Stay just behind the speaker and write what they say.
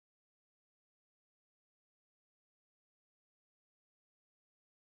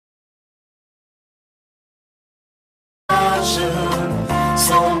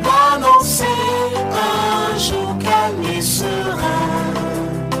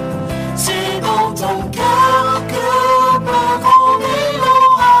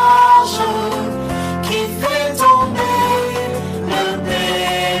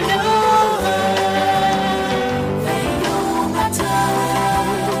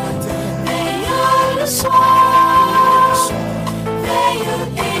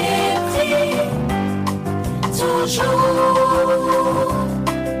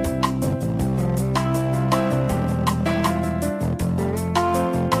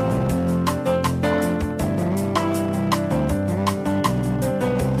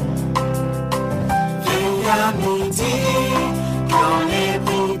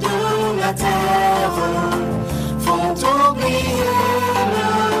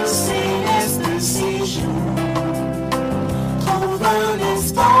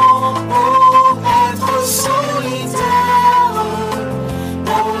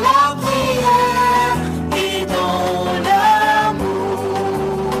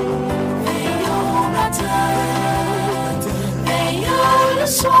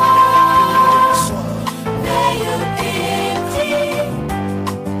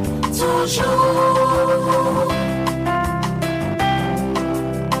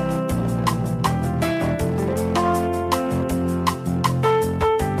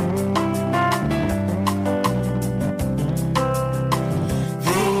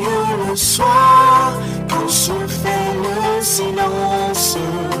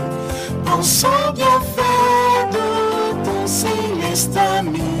Pense aux bienfaits de ton céleste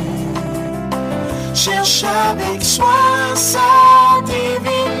ami. Cherche avec soin sa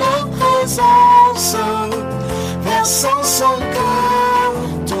divine présence, versant son cœur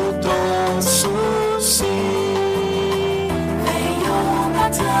tout ton souci. Veille au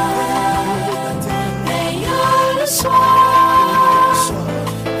matin, veille le soir,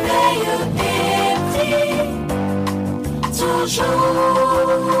 veille et prie toujours.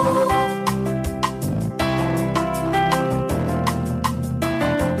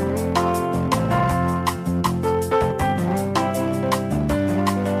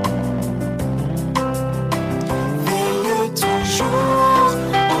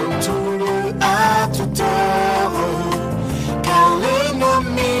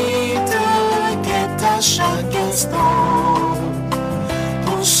 Chaque instant,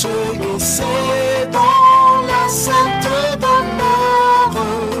 pour ceux qui c'est dans la sainte demeure,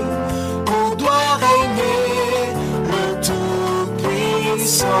 où doit régner le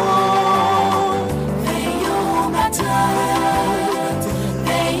Tout-Puissant. Veille au matin,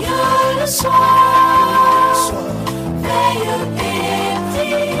 veille le soir, veille et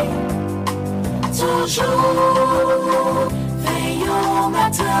prie toujours. Veille au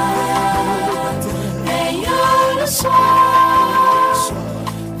matin, le soir,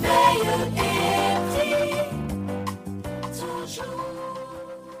 veille et prie toujours.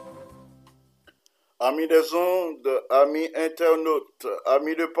 Amis des ondes, amis internautes,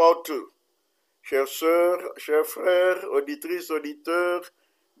 amis de partout, chères sœurs, chers frères, auditrices, auditeurs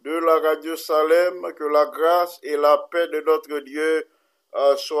de la Radio Salem, que la grâce et la paix de notre Dieu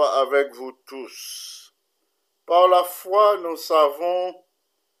soient avec vous tous. Par la foi, nous savons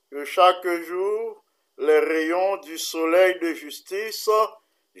que chaque jour, les rayons du soleil de justice,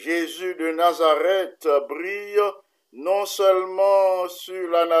 Jésus de Nazareth, brillent non seulement sur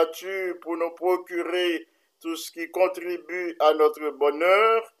la nature pour nous procurer tout ce qui contribue à notre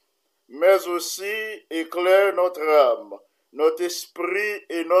bonheur, mais aussi éclairent notre âme, notre esprit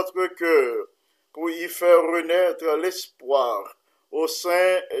et notre cœur pour y faire renaître l'espoir au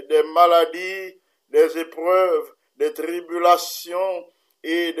sein des maladies, des épreuves, des tribulations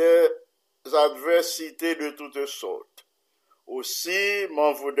et des adversités de toutes sortes. Aussi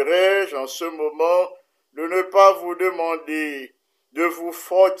m'en voudrais-je en ce moment de ne pas vous demander de vous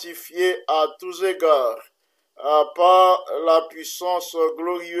fortifier à tous égards par la puissance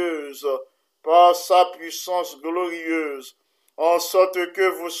glorieuse, par sa puissance glorieuse, en sorte que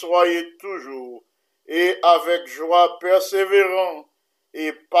vous soyez toujours et avec joie persévérants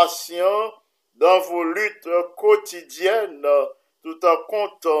et patients dans vos luttes quotidiennes, tout en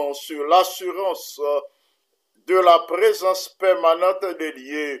comptant sur l'assurance de la présence permanente de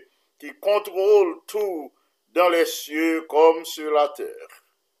Dieu qui contrôle tout dans les cieux comme sur la terre.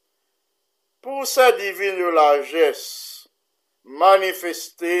 Pour sa divine largesse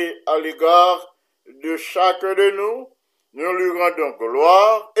manifestée à l'égard de chacun de nous, nous lui rendons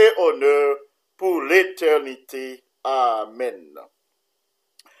gloire et honneur pour l'éternité. Amen.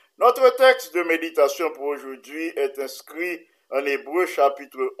 Notre texte de méditation pour aujourd'hui est inscrit en Hébreux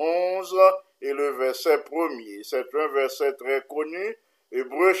chapitre 11 et le verset 1er. C'est un verset très connu.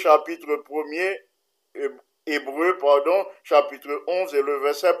 Hébreux chapitre 1er, chapitre 11 et le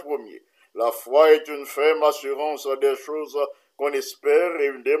verset 1er. La foi est une ferme assurance des choses qu'on espère et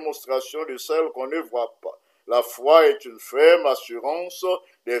une démonstration de celles qu'on ne voit pas. La foi est une ferme assurance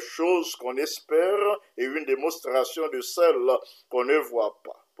des choses qu'on espère et une démonstration de celles qu'on ne voit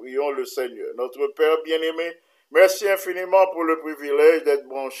pas. Prions le Seigneur. Notre Père bien-aimé, merci infiniment pour le privilège d'être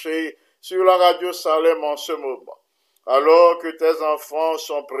branché sur la Radio Salem en ce moment. Alors que tes enfants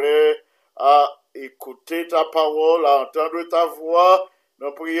sont prêts à écouter ta parole, à entendre ta voix,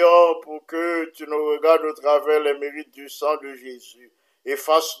 nous prions pour que tu nous regardes au travers les mérites du sang de Jésus.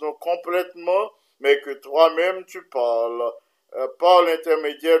 Efface-nous complètement, mais que toi-même tu parles par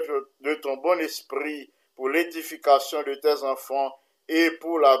l'intermédiaire de ton bon esprit pour l'édification de tes enfants et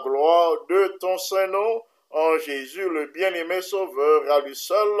pour la gloire de ton Saint-Nom. En Jésus, le bien-aimé Sauveur, à lui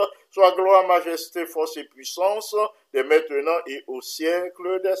seul, soit gloire, majesté, force et puissance, dès maintenant et au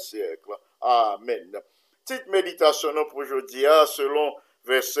siècle des siècles. Amen. Petite méditation pour aujourd'hui, selon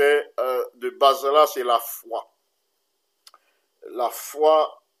verset de base là, c'est la foi. La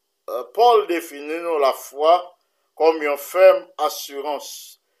foi, Paul définit la foi comme une ferme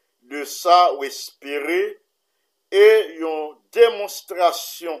assurance de ça ou espérer et une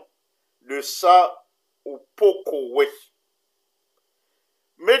démonstration de ça ou pokoué.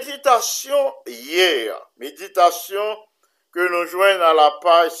 Méditation hier, méditation que nous joignons à la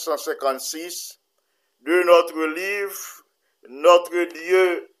page 156 de notre livre, Notre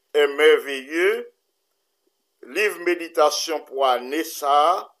Dieu est merveilleux. Livre méditation pour année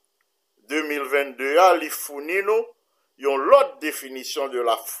ça, 2022, à li fourni nous yon l'autre définition de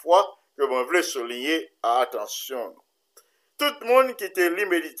la foi que je voulais souligner à attention. Tout le monde qui te lit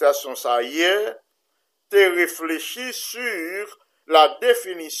méditation ça hier, te réfléchi sur la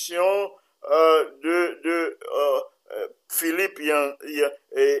définition de Philippe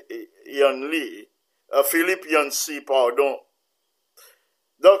Yancey, pardon.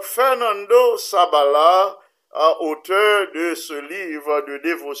 Donc Fernando Sabala, auteur de ce livre de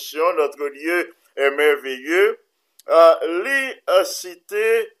dévotion, Notre Dieu est merveilleux, lui a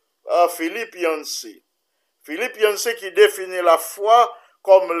cité Philippe Yancey. Philippe Yancey qui définit la foi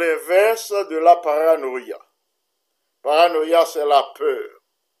comme l'inverse de la paranoïa. Paranoïa, c'est la peur.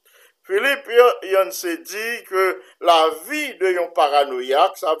 Philippe Yancey dit que la vie de un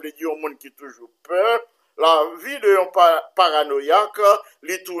paranoïaque, ça veut dire un monde qui a toujours peur, la vie de un paranoïaque,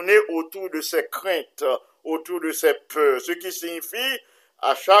 lui tourner autour de ses craintes, autour de ses peurs. Ce qui signifie,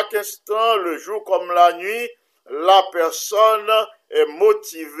 à chaque instant, le jour comme la nuit, la personne est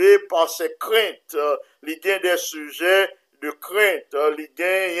motivée par ses craintes. Il y a des sujets de crainte, il y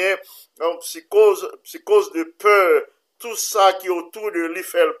a une psychose de peur. Tout ça qui autour de lui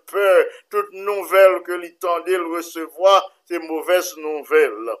fait peur, toute nouvelle que lui tendait le recevoir, c'est mauvaise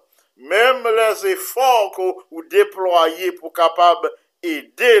nouvelle. Même les efforts qu'on déployer pour capable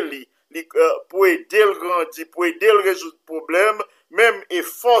aider lui, pour aider le grandir, pour aider le résoudre le problème, même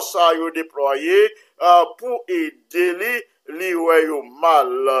effort ça yo déployer pour aider lui ouais yo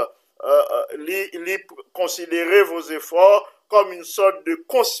mal, lui considérer vos efforts comme une sorte de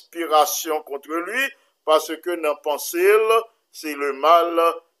conspiration contre lui. Parce que dans la pensée, c'est le mal,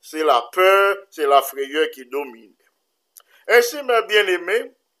 c'est la peur, c'est la frayeur qui domine. Ainsi, mes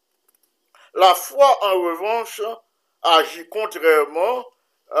bien-aimés, la foi, en revanche, agit contrairement.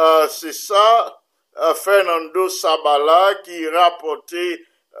 C'est ça, Fernando Sabala qui rapportait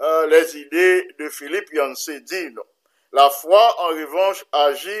les idées de Philippe Yancey dit. La foi, en revanche,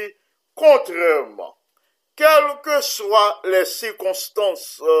 agit contrairement. Quelles que soient les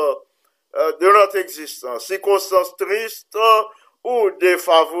circonstances de notre existence, circonstances tristes ou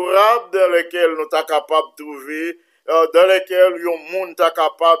défavorables dans lesquelles nous sommes capables de trouver, dans lesquelles le monde est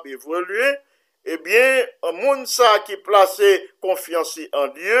capable d'évoluer, eh bien, un monde ça qui place confiance en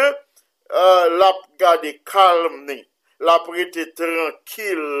Dieu, l'a garder calme, l'a prêter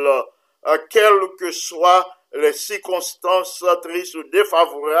tranquille, quelles que soient les circonstances tristes ou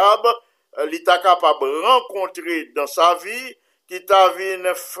défavorables, il est capable de rencontrer dans sa vie, qui t'a vu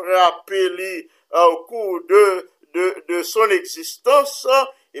frapper lui au cours de son existence,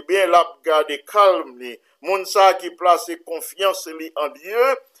 eh bien, l'a gardé calme. Moun sa qui place confiance lui en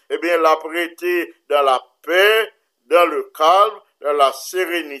Dieu, eh bien, l'a prêté dans la paix, dans le calme, dans la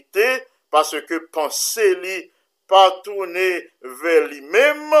sérénité, parce que penser lui pas tourner vers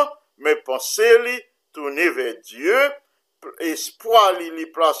lui-même, mais penser lui tourner vers Dieu, espoir lui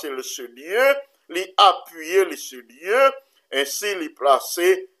placer sur Dieu, lui appuyer sur Dieu, ainsi lui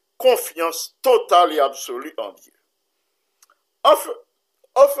placer confiance totale et absolue en Dieu. En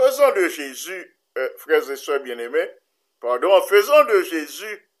faisant de Jésus, frères et sœurs bien-aimés, en faisant de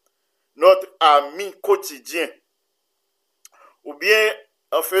Jésus notre ami quotidien, ou bien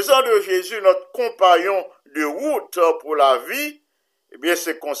en faisant de Jésus notre compagnon de route pour la vie, eh bien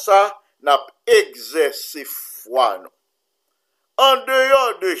c'est comme ça n'a exercé foi. Non? En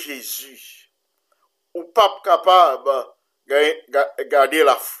dehors de Jésus, ou pas capable de garder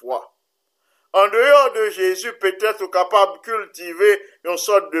la foi. En dehors de Jésus, peut-être capable de cultiver une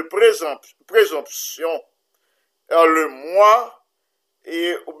sorte de présomption. Le moi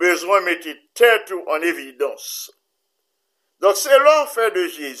et au besoin de mettre tête en évidence. Donc c'est là fait de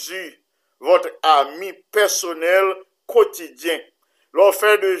Jésus votre ami personnel quotidien. L'on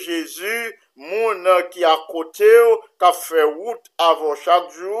fait de Jésus moun qui à côté qui a fait route avant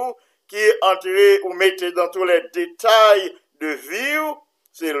chaque jour, qui est entré ou mettez dans tous les détails de vie,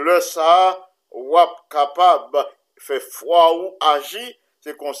 c'est le ça ou capable faire foi ou agir,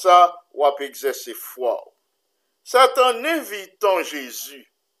 c'est comme ça ou exercer foi. C'est en invitant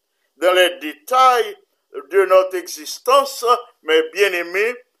Jésus dans les détails de notre existence, mais bien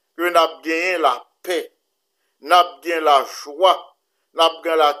aimé, que nous avons gagné la paix, nous avons gagné la joie, nous avons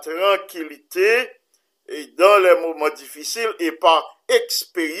gagné la tranquillité, et dans les moments difficiles, et par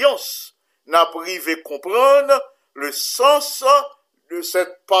expérience, nous avons arrivé à comprendre le sens de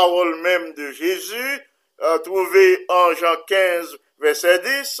cette parole même de Jésus, trouvée en Jean 15, verset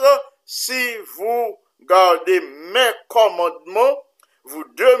 10, si vous gardez mes commandements, vous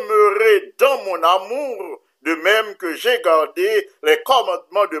demeurez dans mon amour, de même que j'ai gardé les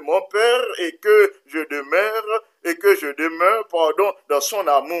commandements de mon Père et que je demeure, dans son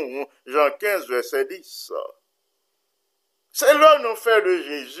amour. Jean 15, verset 10. C'est là nous fait de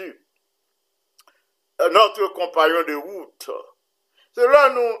Jésus notre compagnon de route. C'est là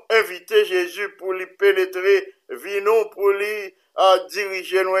nous inviter Jésus pour lui pénétrer, nous pour lui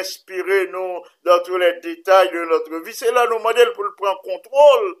diriger, nous inspirer nous dans tous les détails de notre vie. C'est là nous demander pour le prendre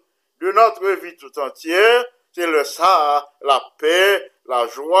contrôle de notre vie tout entière. C'est le ça, la paix, la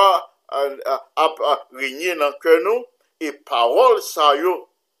joie à régner dans le cœur nous. Et parole ça yo,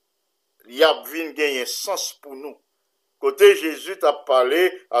 y a vinn gagner sens pour nous. Côté Jésus t'a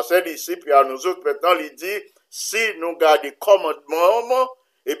parlé à ses disciples et à nous autres maintenant, il dit, si nous gardons commandement,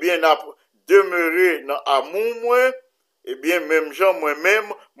 eh bien, nous demeurer dans l'amour, moi, eh bien, même gens,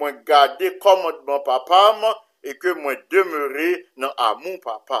 moi-même, moi, garder commandement papa, et que moi, demeurer dans l'amour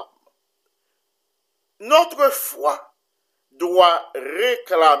papa. Notre foi doit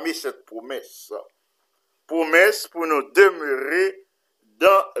réclamer cette promesse. Promesse pour nous demeurer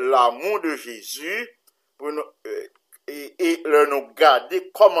dans l'amour de Jésus, pour nous, et nous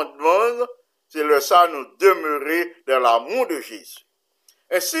garder commandement, c'est le ça nous demeurer dans l'amour de Jésus.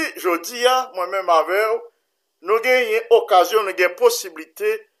 Ainsi, je dis à moi-même avec nous avons occasion, nous avons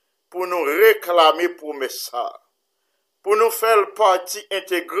possibilité pour nous réclamer promesse ça, pour nous faire partie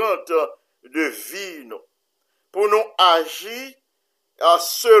intégrante de vie, pour nous agir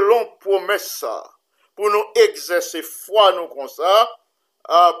selon promesse ça, pour nous exercer foi nous comme ça,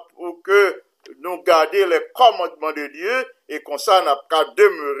 pour que nous garder les commandements de Dieu et comme ça n'a pas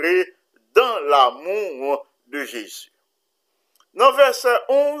demeurer dans l'amour de Jésus. Dans verset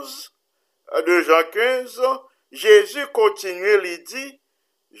 11 de Jean 15, Jésus continue, il dit,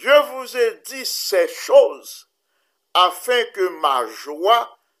 « Je vous ai dit ces choses afin que ma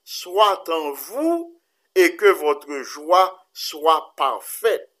joie soit en vous et que votre joie soit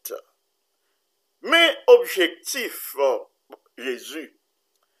parfaite. » Mais objectif, Jésus,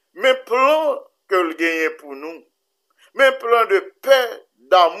 mes plans que le gagne pour nous, mes plans de paix,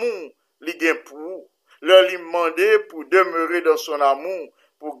 d'amour, il gagne pour vous. Leur lui demander pour demeurer dans son amour,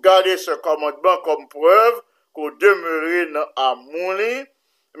 pour garder ce commandement comme preuve, qu'on demeurer dans l'amour,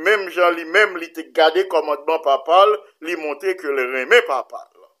 même Jean lui-même, il te gardé commandement papa, lui montrer que le remet papa.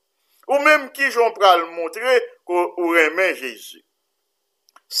 Ou même qui j'en pral montrer qu'on remet Jésus.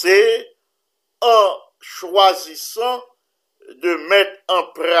 C'est en choisissant de mettre en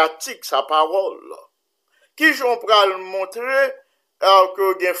pratique sa parole. Qui j'en pral montrer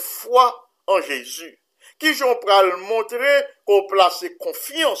qu'on a foi en Jésus. Qui j'en pral montrer qu'on place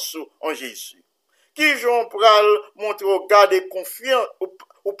confiance en Jésus. Qui j'en pral montrer qu'on garde confiance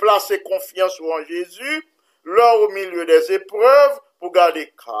ou placer confiance en Jésus, là au milieu des épreuves, pour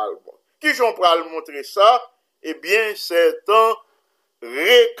garder calme. Qui j'en pral montrer ça? Eh bien, c'est en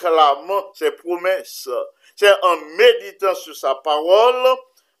réclamant ses promesses. C'est en méditant sur sa parole,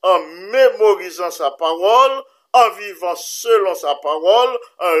 en mémorisant sa parole, en vivant selon sa parole,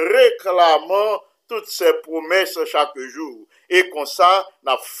 en réclamant toutes ses promesses chaque jour. Et comme ça,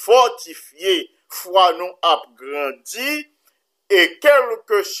 n'a fortifié, foi nous a grandi, et quelles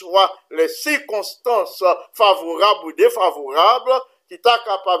que soient les circonstances favorables ou défavorables, qui t'a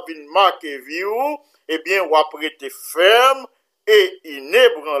capable de marquer vie, eh bien, on a prêté ferme et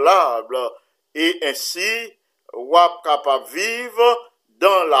inébranlable. Et ainsi, on a capable de vivre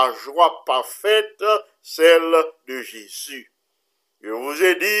dans la joie parfaite, celle de Jésus. Je vous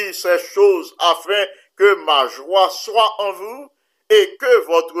ai dit ces choses afin que ma joie soit en vous et que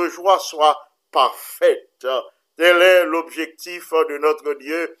votre joie soit parfaite. Tel est l'objectif de notre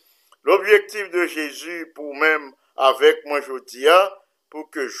Dieu, l'objectif de Jésus pour même avec moi je dis, pour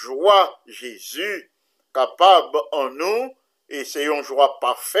que joie Jésus capable en nous, et c'est une joie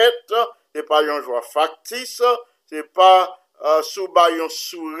parfaite, c'est pas une joie factice, c'est pas sous bas une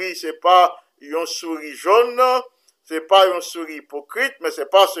souris, c'est pas une souris jaune, c'est pas une souris hypocrite, mais c'est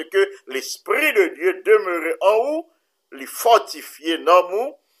parce que l'Esprit de Dieu demeure en vous, les fortifier dans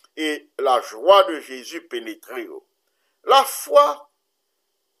nous, et la joie de Jésus pénétrer. La foi,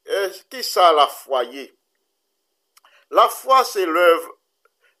 qui ça la foi? La foi, c'est l'œuvre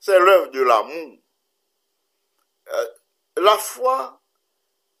de l'amour. La foi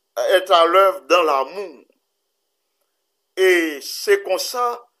est à l'œuvre dans l'amour. Et c'est comme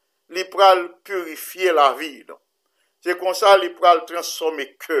ça, il pral purifier la vie. C'est comme ça, il pral transformer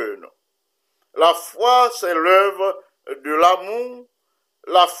le cœur. La foi, c'est l'œuvre de l'amour.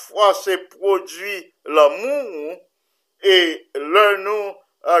 La foi, c'est produit l'amour. Et là, nous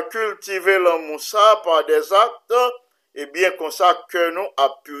cultiver l'amour ça par des actes, et bien comme ça, que nous a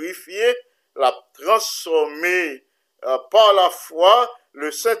purifié, l'a transformé par la foi,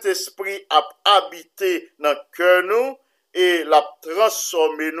 le Saint-Esprit a habité dans le cœur nous et l'a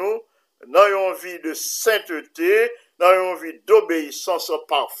transformé nous dans une vie de sainteté, dans une vie d'obéissance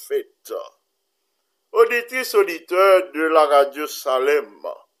parfaite. Auditrices, auditeurs de la radio Salem,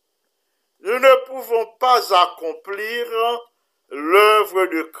 nous ne pouvons pas accomplir l'œuvre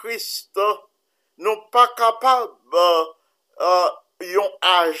de Christ, nous pas capables un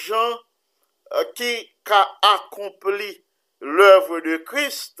agent qui a accompli l'œuvre de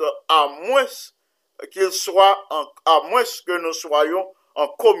Christ à moins que nous soyons en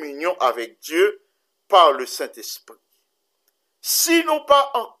communion avec Dieu par le Saint-Esprit. Si nous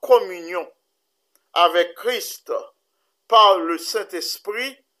pas en communion avec Christ par le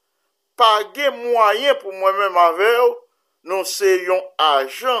Saint-Esprit, pas de moyen pour moi-même avec nous soyons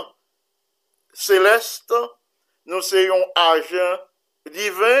agents célestes, nous soyons agents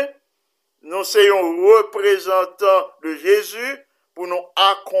divins, nous soyons représentants de Jésus pour nous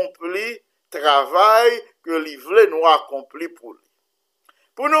accomplir le travail que lui voulait nous accomplir pour lui.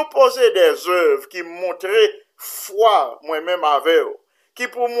 Pour nous poser des œuvres qui montraient foi moi-même avec eux, qui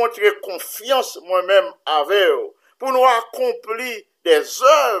pour montrer confiance moi-même avec eux, pour nous accomplir des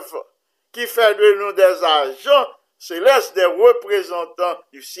œuvres qui fait de nous des agents célestes, des représentants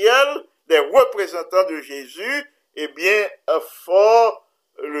du ciel, des représentants de Jésus, eh bien, fort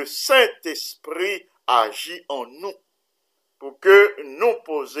le Saint-Esprit agit en nous pour que nous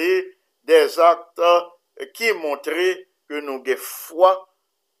posions des actes qui montraient que nous avons foi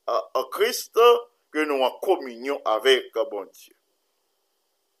en Christ, que nous en communion avec bon Dieu.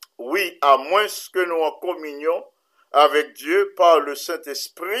 Oui, à moins que nous en communion avec Dieu par le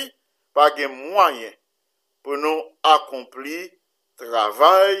Saint-Esprit, pas de moyen pour nous accomplir le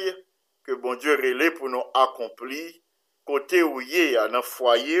travail que bon Dieu relève pour nous accomplir, côté où il y a dans le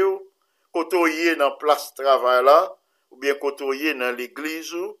foyer, côté où il y a dans la place de travail là, ou bien côté où il y a dans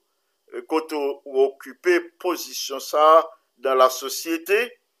l'église, côté où occuper position ça dans la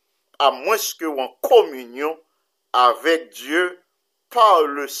société, à moins que en communion avec Dieu par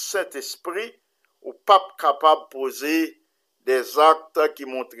le Saint-Esprit, ou pas capable de poser des actes qui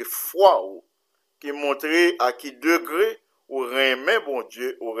montrent foi, qui montrent à qui degré ou remet bon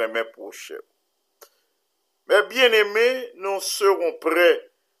Dieu, ou remet prochain. Mais bien aimés, nous serons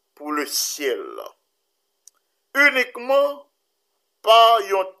prêts pour le ciel. Uniquement par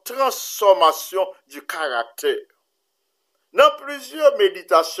une transformation du caractère. Dans plusieurs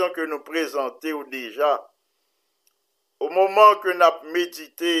méditations que nous présentons déjà, au moment que nous avons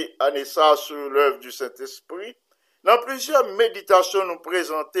médité à ça sur l'œuvre du Saint-Esprit, dans plusieurs méditations nous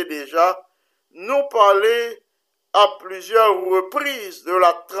présentons déjà, nous parlons à plusieurs reprises de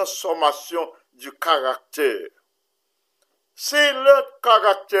la transformation du caractère. C'est le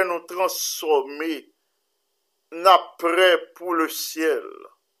caractère nous transformer, n'a prêt pour le ciel.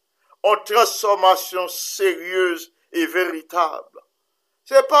 En transformation sérieuse et véritable.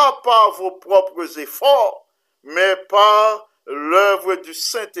 C'est pas par vos propres efforts, mais par l'œuvre du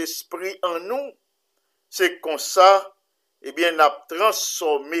Saint-Esprit en nous. C'est comme ça, eh bien, n'a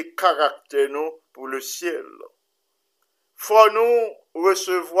transformé caractère nous pour le ciel. Faut nous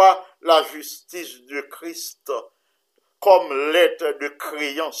recevoir la justice de Christ comme lettre de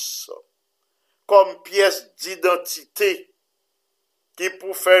créance, comme pièce d'identité qui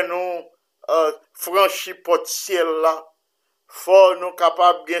pour faire nous franchir porte ciel là. Faut nous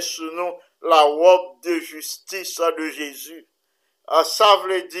capables bien sur nous la robe de justice de Jésus. Ça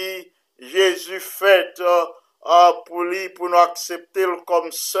veut dire Jésus fait pour lui, pour nous accepter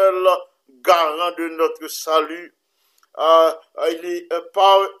comme seul garant de notre salut.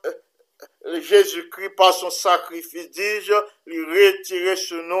 Jésus-Christ, par son sacrifice, dis-je, il retirait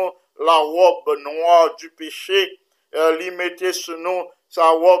sur nous la robe noire du péché, il mettait sur nous sa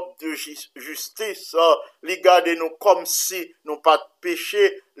robe de justice, il gardait nous comme si nous pas de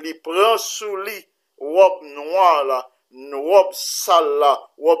péché, il prend sous lui robe noire là, une robe sale là,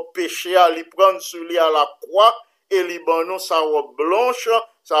 robe péché, il prend sous lui à la croix, et il ban nous sa robe blanche,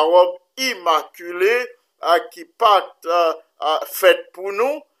 sa robe immaculée, qui pas faite pour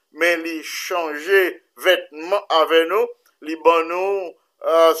nous, mais il changeait vêtements avec nous, il ban nous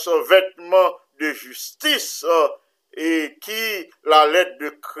ce vêtement de justice, et qui la lettre de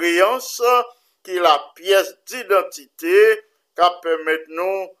créance, qui la pièce d'identité, qui permet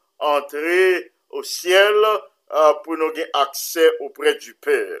nous entrer au ciel pour nous avoir accès auprès du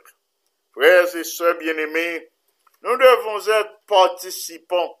Père. Frères et sœurs bien-aimés, nous devons être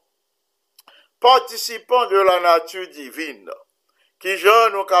participants de la nature divine. Qui gens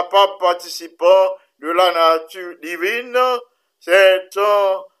nous capables participants de la nature divine, c'est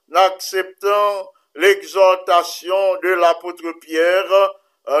acceptant l'exhortation de l'apôtre Pierre,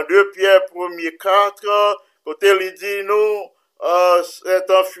 2 Pierre 1er 4, côté il dit nous, c'est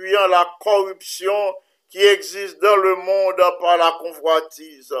en fuyant la corruption qui existe dans le monde par la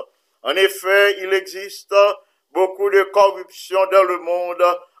convoitise. En effet, il existe beaucoup de corruption dans le monde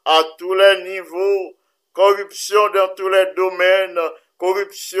à tous les niveaux, corruption dans tous les domaines,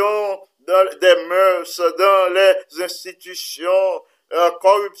 corruption dans des mœurs, dans les institutions,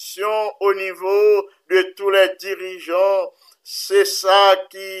 corruption au niveau de tous les dirigeants. C'est ça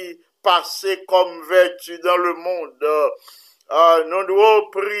qui passait comme vertu dans le monde. Nous devons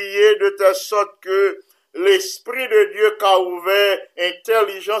prier de telle sorte que l'Esprit de Dieu qui a ouvert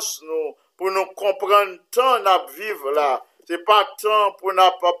intelligence nous, pour nous comprendre tant à vivre là. C'est pas temps pour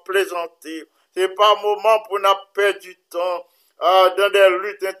n'a pas plaisanter. C'est pas moment pour n'a perdre du temps dans des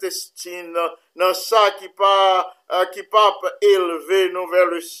luttes intestines, dans ça qui pas élever nous vers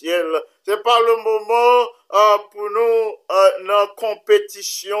le ciel. C'est pas le moment pour nous dans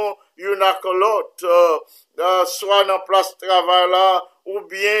compétition une avec l'autre, soit dans place de travail là, ou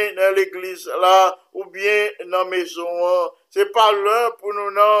bien dans l'église là, ou bien dans la maison. C'est pas l'heure pour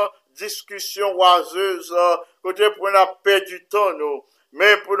nous dans discussion oiseuse, côté pour nous perdre du temps nous,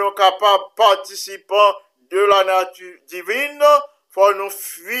 mais pour nous capables participants de la nature divine, faut nous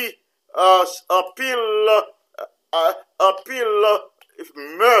fuir en pile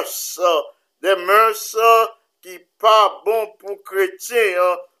mœurs, des mœurs qui pas bon pour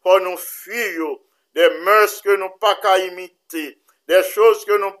chrétiens, faut nous fuir, des mœurs que nous pas qu'à imiter, des choses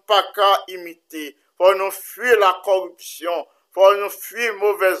que nous pas qu'à imiter, faut nous fuir la corruption, faut nous fuir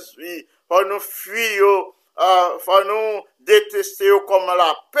mauvaise vie, faut nous fuir, faut nous détester comme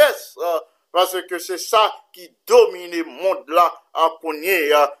la peste, parce que c'est ça qui domine le monde là à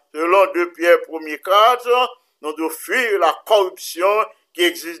Cogné, selon 2 Pierre 1er 4, nous devons fuir la corruption qui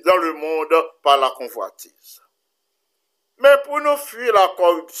existe dans le monde par la convoitise. Mais pour nous fuir la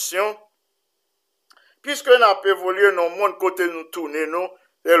corruption, puisque nous avons évolué dans le monde côté nous tourner,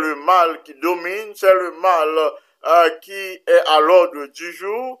 c'est le mal qui domine, c'est le mal qui est à l'ordre du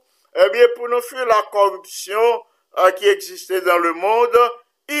jour. Eh bien, pour nous fuir la corruption qui existait dans le monde,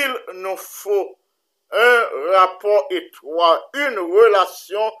 il nous faut un rapport étroit, une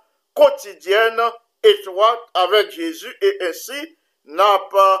relation quotidienne étroite avec Jésus et ainsi n'a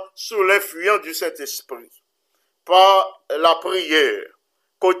pas sous l'influence du Saint-Esprit. Par la prière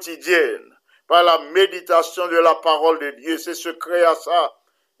quotidienne, par la méditation de la parole de Dieu, c'est secret à ça,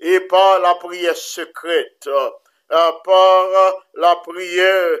 et par la prière secrète, par la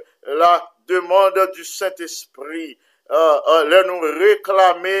prière, la demande du Saint-Esprit, nous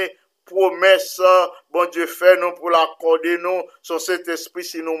réclamer promesse, bon Dieu fait nous pour l'accorder nous, son Saint-Esprit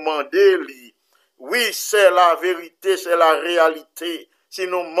si nous mandez lui. Oui, c'est la vérité, c'est la réalité. Si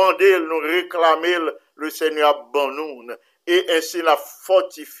nous mandez, nous réclamer le Seigneur bon nous, et ainsi la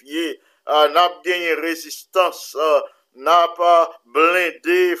fortifier, n'a gagné résistance, n'a pas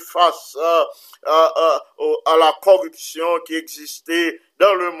blindé face à la corruption qui existait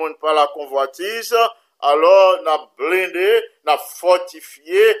dans le monde par la convoitise. Alors, n'a blindé, n'a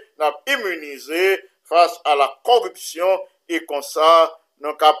fortifié, n'a immunisé face à la corruption et comme ça,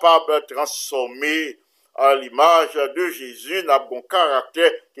 nous capables de transformer à l'image de Jésus, n'a bon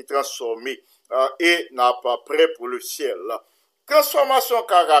caractère qui transformé et n'a pas prêt pour le ciel. Transformation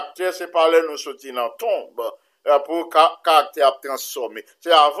caractère, c'est par là nous sortir dans la tombe pour caractère transformé.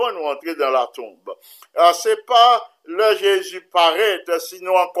 C'est avant nous entrer dans la tombe. C'est pas le Jésus paraître,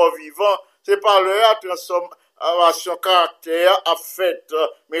 sinon encore vivant. C'est pas la transformation caractère a faite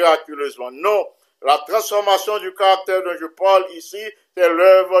miraculeusement. Non, la transformation du caractère dont je parle ici, c'est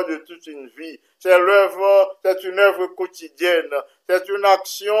l'œuvre de toute une vie. C'est une œuvre quotidienne. C'est une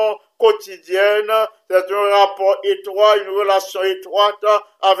action quotidienne. C'est un rapport étroit, une relation étroite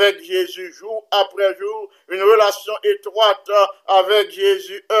avec Jésus jour après jour. Une relation étroite avec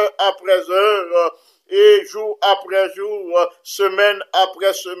Jésus heure après heure. Et jour après jour, semaine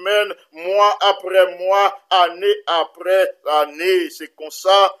après semaine, mois après mois, année après année. C'est comme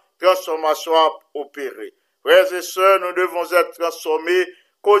ça, transformation a opéré. Frères et sœurs, nous devons être transformés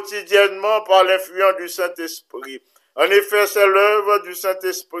quotidiennement par l'influence du Saint-Esprit. En effet, c'est l'œuvre du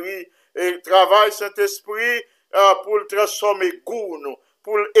Saint-Esprit et le travail Saint-Esprit pour le transformer goût, nous,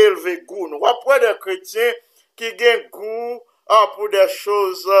 pour l'élever goût. Nous. Après des chrétiens qui gagnent goût pour des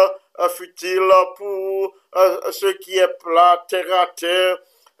choses futiles, pour ce qui est plat, terre à terre.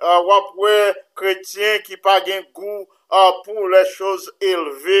 Après chrétiens qui pas gagnent goût pour les choses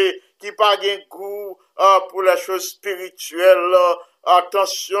élevées, qui pas gagnent goût pour les choses spirituelles.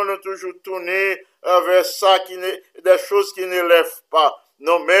 Attention, nous toujours tourner vers ça des choses qui n'élèvent pas.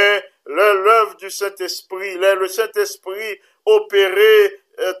 Non, mais l'œuvre du Saint-Esprit, le Saint-Esprit opéré,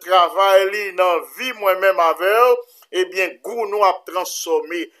 travail dans la vie moi-même avec, eh bien, goût nous a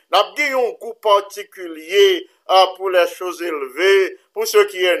transformé. Nous avons un goût particulier pour les choses élevées, pour ce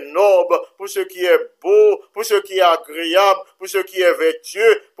qui est noble, pour ce qui est beau, pour ce qui est agréable, pour ce qui est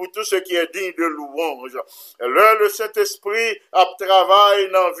vertueux, pour tout ce qui est digne de louange. Le Saint-Esprit a travaillé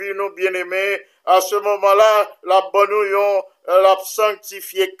dans la vie, nous bien-aimés. À ce moment-là, la bonne l'a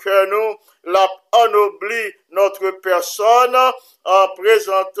sanctifié que nous, l'a ennobli notre personne en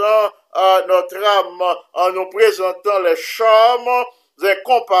présentant notre âme, en nous présentant les charmes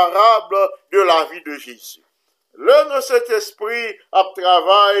incomparables de la vie de Jésus. Le Saint-Esprit a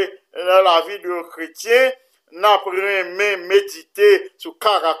travaillé dans la vie du chrétien, n'a jamais médité sur le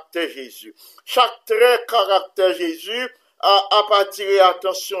caractère Jésus. Chaque trait caractère Jésus a attiré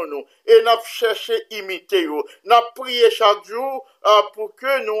attention nous et n'a cherché imiter nous. N'a prié chaque jour pour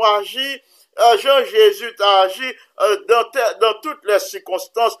que nous agissions Jean-Jésus a agi dans toutes les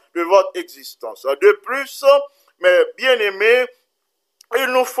circonstances de votre existence. De plus, mes bien-aimés, il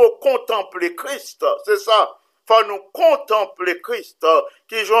nous faut contempler Christ, c'est ça. Il faut nous contempler Christ.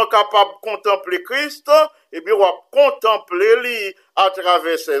 Qui sont capables de contempler Christ, et bien on va contempler lui à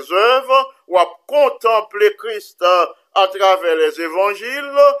travers ses œuvres, on va contempler Christ à travers les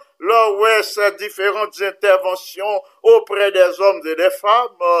évangiles, là où est ces différentes interventions auprès des hommes et des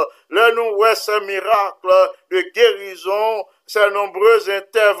femmes, là où est ces miracles de guérison, ces nombreuses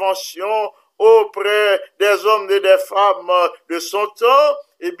interventions auprès des hommes et des femmes de son temps,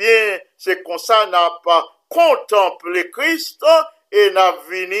 eh bien, c'est comme ça n'a pas contemplé Christ et n'a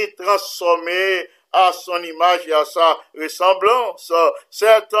venu transformer à son image et à sa ressemblance.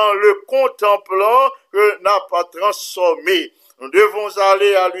 C'est en le contemplant que n'a pas transformé. Nous devons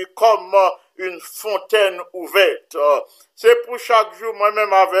aller à lui comme une fontaine ouverte. C'est pour chaque jour,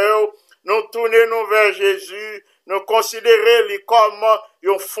 moi-même avec vous, nous tournons vers Jésus, nous considérer lui comme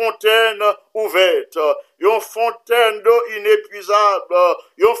une fontaine ouverte, une fontaine d'eau inépuisable,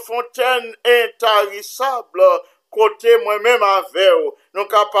 une fontaine intarissable, côté moi-même avec vous, nous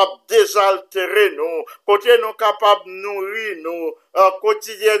capables de désaltérer nous, côté nous capables de nourrir nous,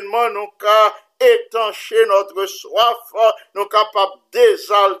 quotidiennement nous capables étancher notre soif, nous capables de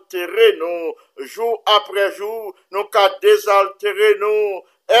désaltérer nous, jour après jour, nous capables de désaltérer nous,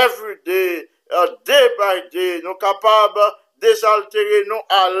 every day, day by day, nous capables de désaltérer nous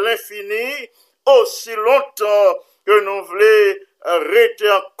à l'infini, aussi longtemps que nous voulons rester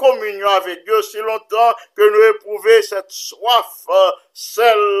en communion avec Dieu, si longtemps que nous éprouvons cette soif,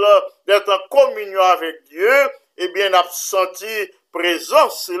 celle d'être en communion avec Dieu, eh bien, nous avons senti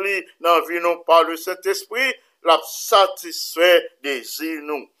présence li dans la vie nous par le Saint-Esprit, l'a satisfait désir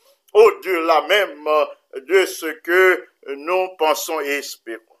nous, au-delà même de ce que nous pensons et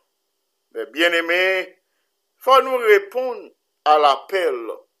espérons. Mais bien aimés, faut nous répondre à l'appel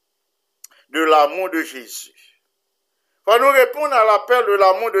de l'amour de Jésus. Faut nous répondre à l'appel de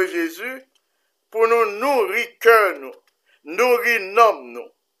l'amour de Jésus pour nous nourrir cœur nous, nourrir nomme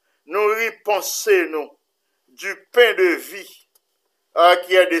nous, nourrir pensée nous, du pain de vie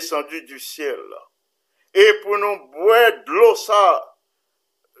qui est descendu du ciel. Et pour nous boire de l'eau ça,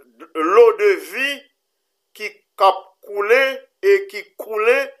 l'eau de vie qui cap coulé et qui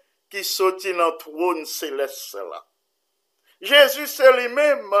coulait, qui sortit dans le trône céleste là. Jésus c'est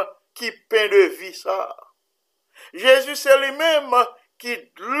lui-même qui pain de vie ça. Jésus c'est lui-même qui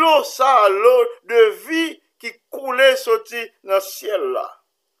l'eau ça, l'eau de vie qui coulait sortit dans le ciel là.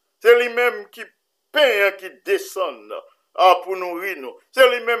 C'est lui-même qui pain qui descend pour nourrir nous. C'est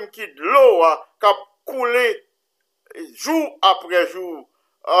lui-même qui l'eau qui a coulé jour après jour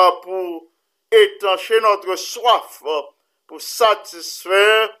pour étancher notre soif, pour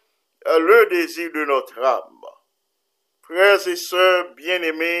satisfaire le désir de notre âme. Frères et sœurs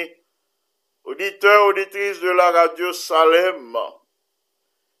bien-aimés, auditeurs, auditrices de la radio Salem,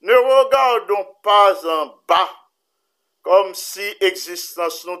 ne regardons pas en bas comme si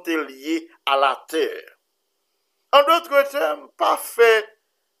existence nous était liée à la terre. En d'autres termes, pas faire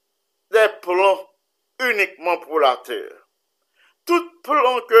des plans uniquement pour la terre. Tout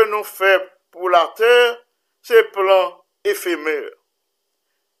plan que nous faisons pour la terre, c'est plan éphémère.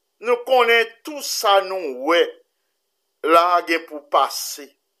 Nous connaissons tout ça, nous, ouais, là, pour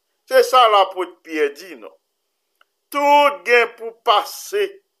passer. C'est ça l'apôtre Pierre dit, non? Tout gain pour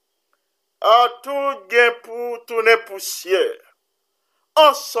passer, tout gain pour tourner poussière.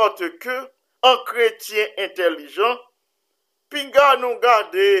 En sorte que, un chrétien intelligent, pinga nous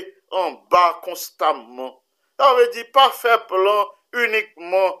garder en bas constamment. Ça veut dire pas faire plan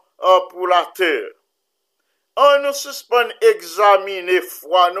uniquement pour la terre. on nous suspend examiner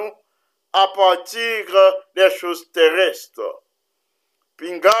foi nous à partir des choses terrestres.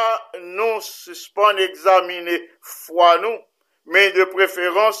 Pinga nous suspend examiner foi nous, mais de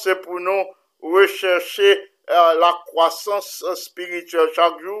préférence c'est pour nous rechercher la croissance spirituelle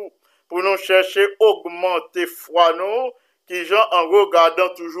chaque jour, pour nous chercher augmenter foi nous, qui gens en regardant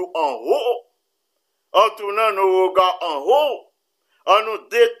toujours en haut, en tournant nos regards en haut, en nous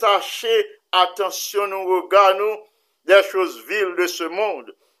détacher, attention, nos regards nous, des choses viles de ce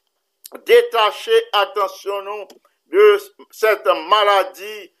monde. Détacher, attention, nous, de cette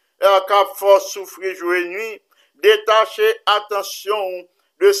maladie qu'a fort souffrir jour et nuit. Détacher, attention,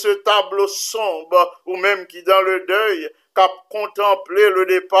 de ce tableau sombre, ou même qui dans le deuil, qu'a contemplé le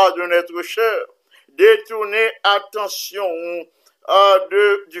départ de notre cher. Détourner, attention,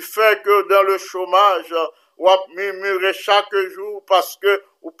 du fait que dans le chômage, ou à murmurer chaque jour parce que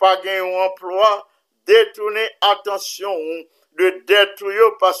ou pas gagner un emploi. Détourner, attention, de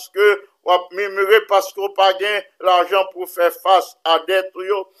détruire parce que ou à murmurer parce qu'on pas gagner l'argent pour faire face à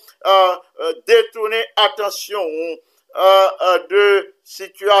détruire. Détourner, attention, de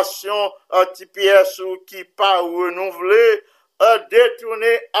situations TPS qui pas renouvelées.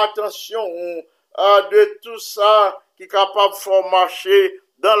 Détourner, attention, de tout ça qui est capable de faire marcher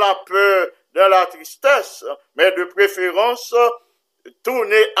dans la peur, dans la tristesse, mais de préférence,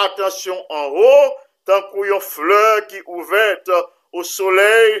 tournez attention en haut, tant qu'une fleur qui est ouverte au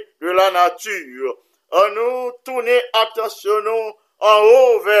soleil de la nature. En nous, tournez attention nous en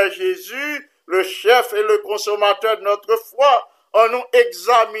haut vers Jésus, le chef et le consommateur de notre foi. En nous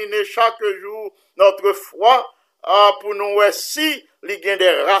examiner chaque jour notre foi, pour nous voir si il y a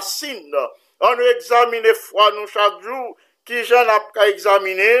des racines. On nous examine foi nous chaque jour, qui j'en a qu'à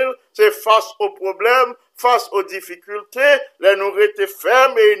examiner, c'est face aux problèmes, face aux difficultés, les nous rester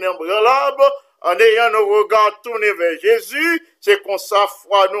fermes et inébranlables, en ayant nos regards tournés vers Jésus, c'est comme ça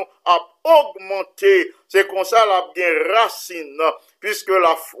foi nous a augmenté, c'est comme ça la bien racine, puisque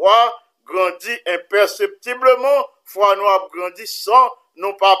la foi grandit imperceptiblement, foi nous a grandi sans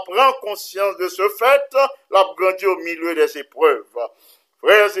nous pas prendre conscience de ce fait, la grandi au milieu des épreuves.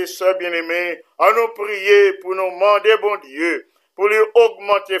 Frères et sœurs bien-aimés, à nous prier pour nous demander, bon Dieu, pour lui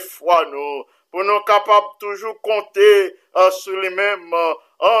augmenter foi nous, pour nous capables toujours compter sur lui-même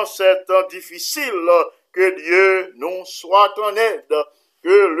en ces temps difficiles, que Dieu nous soit en aide,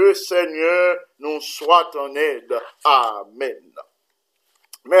 que le Seigneur nous soit en aide. Amen.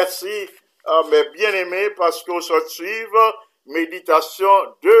 Merci, mes bien-aimés, parce qu'on se suive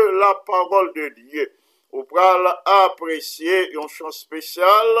méditation de la parole de Dieu. On va apprécier une chant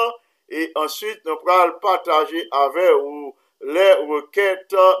spéciale et ensuite nous allons partager avec vous les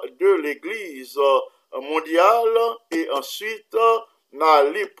requêtes de l'Église mondiale et ensuite nous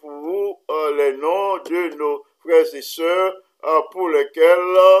allons pour vous les noms de nos frères et sœurs pour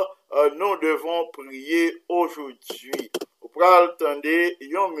lesquels nous devons prier aujourd'hui. On va entendre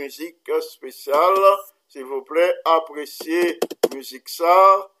une musique spéciale, s'il vous plaît, appréciez musique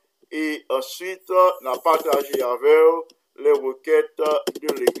ça. Et ensuite, on a partagé avec les requêtes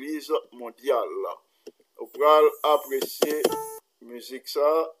de l'Église mondiale. On va apprécier la musique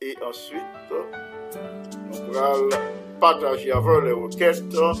ça et ensuite, on va partager avec les requêtes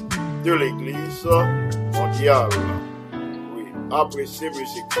de l'Église mondiale. Oui, appréciez la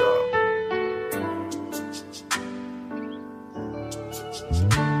musique ça.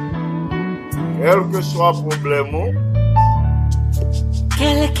 Quel que soit le problème,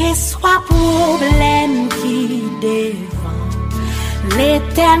 quel que soit problème qui devant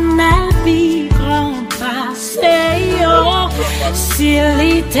l'Éternel vit grand passé, s'il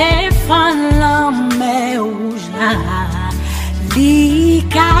était fan la mer rouge là, li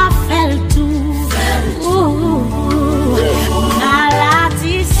ka fait tout,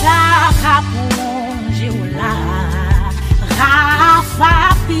 maladie ça ka plongé là, Rafa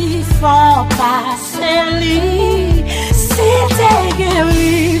pi fort passer li. Si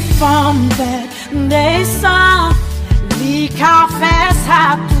guéri femme bête descend, li ka fait ça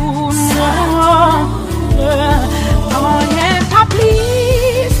tout non, rien pas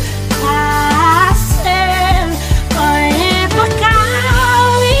plus passer, rien pas qu'à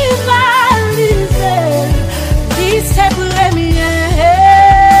rivaliser, qui c'est premier,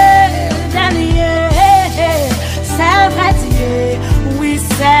 dernier, c'est vrai Dieu, oui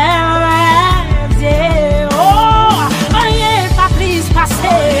c'est vrai Dieu.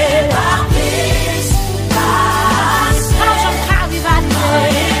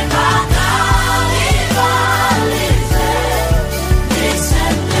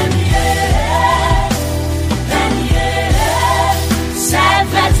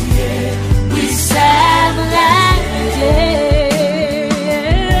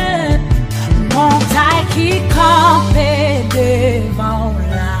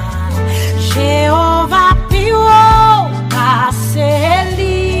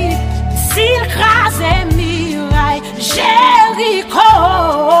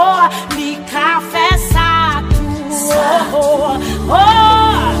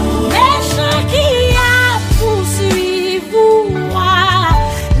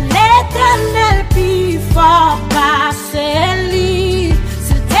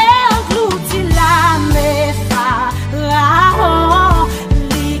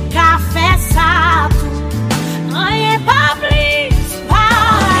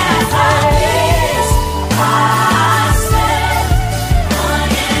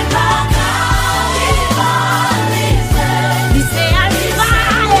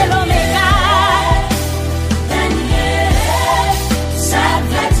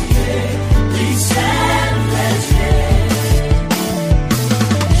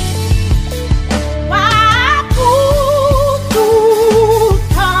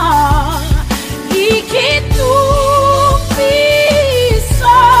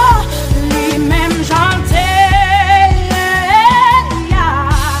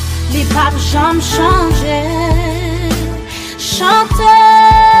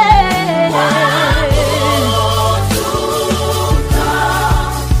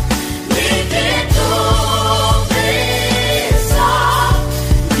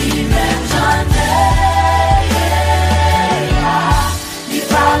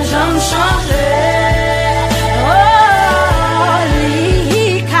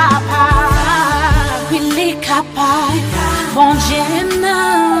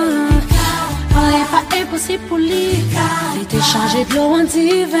 merci pour lui. Il était changé de l'eau en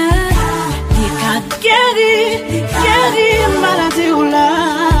divin. Il a guéri maladie ou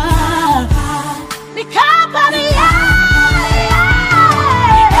là. Il a parlé.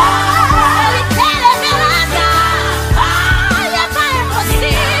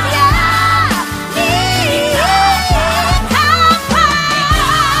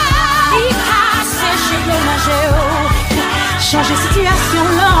 Changer situation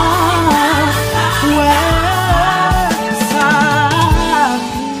là, ouais, ça.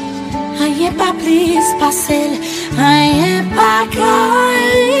 Rien pas plus facile, rien pas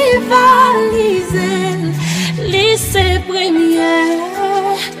rivaliser. Lycée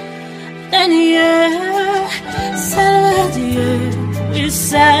première, dernière, seul Dieu, oui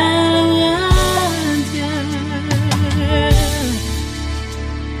seul Dieu.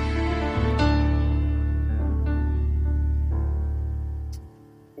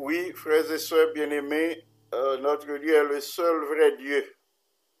 Oui, frères et sœurs bien-aimés, notre Dieu est le seul vrai Dieu.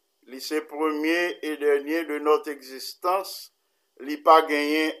 Lycée premier et dernier de notre existence, il n'a pas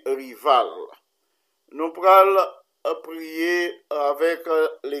gagné rival. Nous prenons prier avec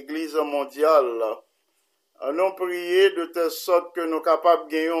l'Église mondiale. Nous prier de telle sorte que nous sommes capables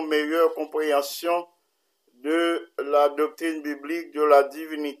de gagner une meilleure compréhension de la doctrine biblique, de la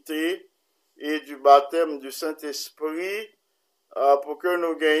divinité et du baptême du Saint-Esprit, pour que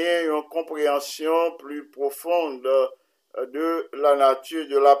nous gagnions une compréhension plus profonde de la nature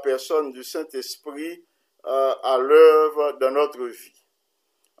de la personne du Saint-Esprit à l'œuvre de notre vie.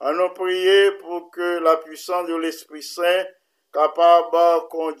 Nous prier pour que la puissance de l'Esprit Saint capable de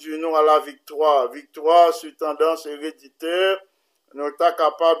conduire nous à la victoire sur tendance héréditaire, nous sommes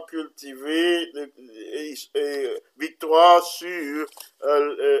capables de cultiver victoire sur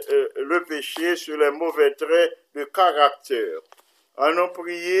le péché, sur les mauvais traits de caractère. Nous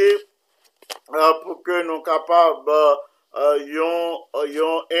prier pour que nous capables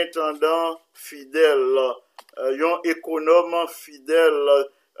yon intendant fidèle, yon économe fidèle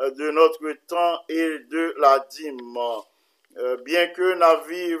de notre temps et de la dîme. Bien que nous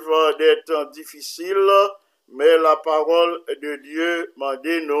vivions des temps difficiles, mais la parole de Dieu m'a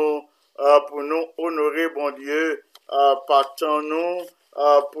dit nous pour nous honorer bon Dieu, partant nous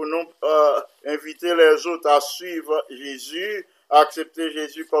pour nous inviter les autres à suivre Jésus, à accepter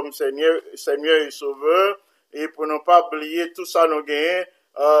Jésus comme Seigneur et Sauveur, et pour ne pas oublier tout ça nous gagne,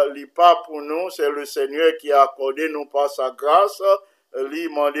 pas pour nous, c'est le Seigneur qui a accordé nous par sa grâce, lui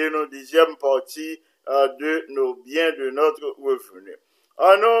demandé nos 10e partie de nos biens, de notre revenu.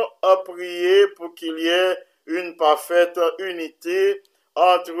 Nous prier pour qu'il y ait une parfaite unité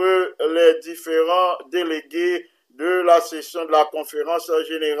entre les différents délégués de la session de la conférence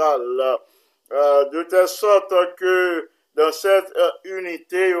générale, de telle sorte que dans cette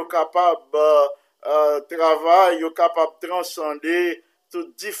unité, ils sont capables de travailler, ils sont capables de transcender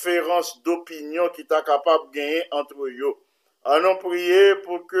toute différence d'opinion qui est capable de gagner entre eux. Nous prier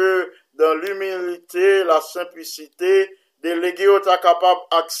pour que dans l'humilité, la simplicité, les délégués soient capables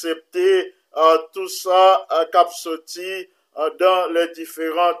d'accepter tout ça cap sorti dans les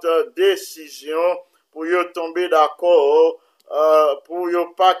différentes décisions pour y tomber d'accord, pour y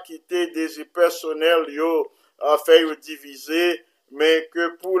pas quitter des personnels faire diviser, mais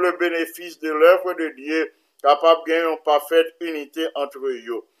que pour le bénéfice de l'œuvre de Dieu, capable de gagner une parfaite unité entre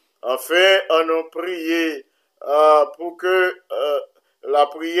eux. Enfin, nous prier pour que la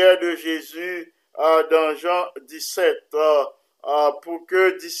prière de Jésus dans Jean 17, pour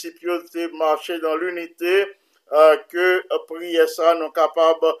que disciples marcher dans l'unité, que prier ça nous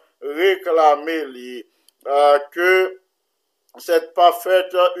capables de réclamer que cette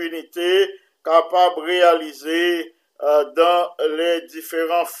parfaite unité capable de réaliser dans les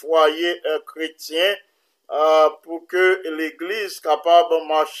différents foyers chrétiens, pour que l'Église capable de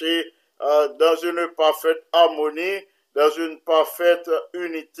marcher dans une parfaite harmonie, dans une parfaite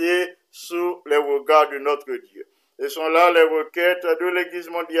unité sous les regards de notre Dieu. Ce sont là les requêtes de l'Église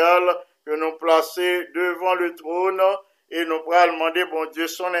mondiale que nous plaçons devant le trône et nous pourrons demander, bon Dieu,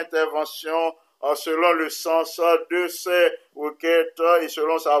 son intervention selon le sens de ces requêtes et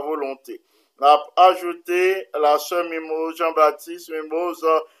selon sa volonté. On a ajouté la sœur Mimose Jean-Baptiste, Mimose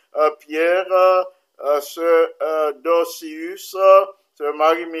Pierre, sœur Dorcius, sœur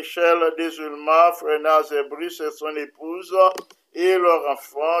Marie-Michel Desulma, frère Nazaire Brice et son épouse, et leur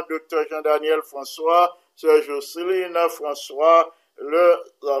enfant, docteur Jean-Daniel François, sœur Jocelyne François, leurs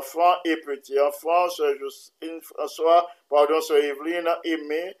enfants et petits-enfants, sœur Jocelyne François, sœur Evelyne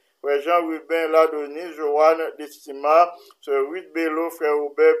Aimé, frère Jean-Ruben Ladonis, Joanne Destima, sœur Ruth Bello, frère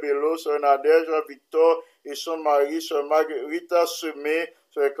Aubert Bello, sœur Nadège Victor et son mari, sœur Marguerite Semé,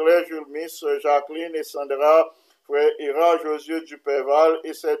 Sœur Claire Julmis, Sœur Jacqueline et Sandra, frère Ira Josué Dupéval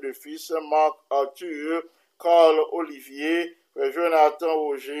et ses deux fils, Marc Arthur, Carl Olivier, frère Jonathan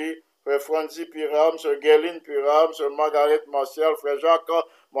Auger, frère Franzi Piram, Sœur Guéline Piram, Sœur Margaret Martial, frère Jacques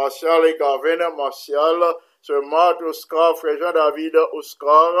Martial et Gavin Martial, Sœur Marthe Oscar, frère Jean-David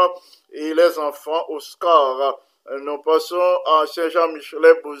Oscar et les enfants Oscar. Nous passons à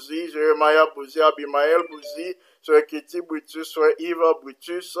Saint-Jean-Michelet Bouzy, Jérémia Bouzy, Abimaël Bouzy, Sœur Kitty Brutus, Frère Yves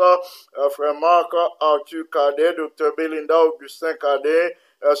Brutus, Frère Marc Arthur Cadet, Dr Belinda Augustin Cadet,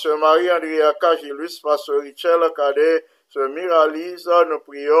 Sœur Marie-Andrea Cagilus, Pasteur Richel Cadet, Sœur Miralise. Nous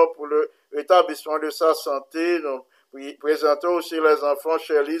prions pour le rétablissement de sa santé. Nous présentons aussi les enfants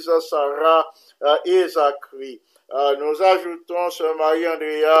chez Lisa, Sarah et Zachary. Nous ajoutons Sœur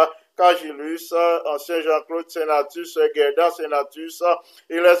Marie-Andrea Cagilus, ancien Jean-Claude Sénatus, Gerda Sénatus,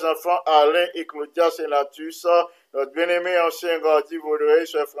 et les enfants Alain et Claudia Sénatus, notre bien-aimé ancien Gardi Vaudreuil,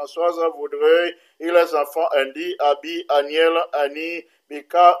 Sœur Françoise Vaudreuil, et les enfants Andy, Abby, Aniel, Annie,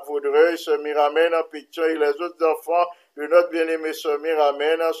 Mika Vaudreuil, Sœur Miramène, Pichon, et les autres enfants de notre bien-aimé Sœur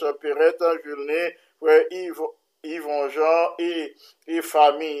Miramène, Sœur Perrette, Julien, Frère Yvon Jean et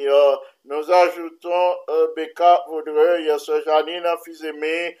famille. Nous ajoutons Becca Vaudreuil, Sœur Janine, fils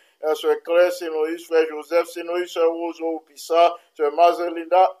aimé, Sœur Claire Sénoïs, Frère Joseph Sénoïs, Sœur Roso Pissa, Sœur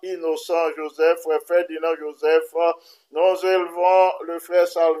Marcelina Innocent Joseph, Frère Ferdinand Joseph. Nous élevons le Frère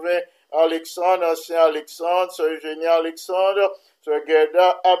Salvin Alexandre, ancien Alexandre, Sœur Eugénie Alexandre, Sœur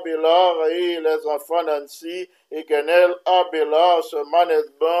Gerda Abélard et les enfants Nancy et Guenel Abélard, Sœur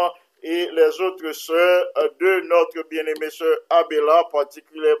Manesban et les autres sœurs de notre bien-aimée sœur Abélard,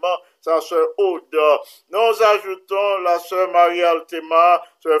 particulièrement sa sœur Aude. Nous ajoutons la sœur Marie Altema,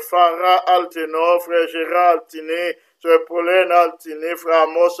 sœur Farah Altenor, frère Gérard Altiné, sœur Pauline Altiné, frère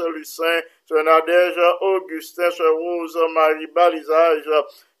Amos Lucin, sœur Nadège Augustin, sœur Rose Marie Balisage,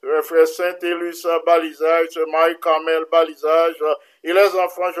 frère Saint-Élus Balisage, sœur Marie-Carmel Balisage, et les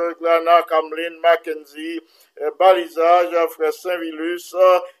enfants Jorglana, Cameline, Mackenzie, Balisage, frère Saint-Vilus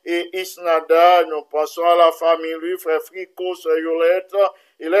et Isnada. Nous pensons à la famille lui, frère Frico, sœur Yolette,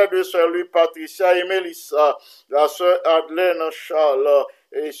 et les deux sœurs lui, Patricia et Mélissa, la sœur Adelaine Charles,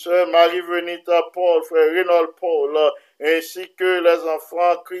 et sœur Marie-Venita Paul, frère Reynold Paul, ainsi que les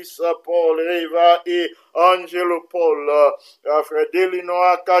enfants Chris Paul, Reva et Angelo Paul, frère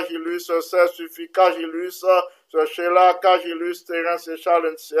Delinois Cagilus, sœur Suffit Cagilus, sœur Sheila Cagilus, Terence et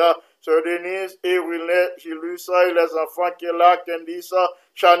Chalencia, sœur Denise et Wilnet Gilus, et les enfants Kela, Candice,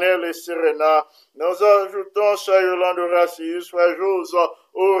 Chanel et Serena. Nous ajoutons sœur Yolande Horacius, frère Jose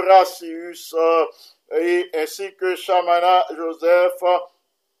Horacius, et ainsi que Chamana Joseph,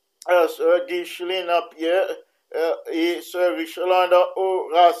 sœur Guicheline Pierre, et sœur Richelande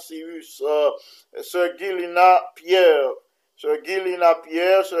Horacius, sœur Guilina Pierre, sœur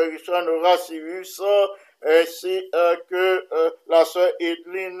Richelande Horacius, ainsi que la sœur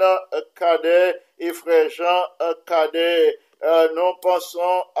Edline Cadet et frère Jean Cadet. Nous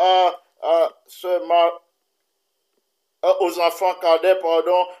pensons aux enfants cadets,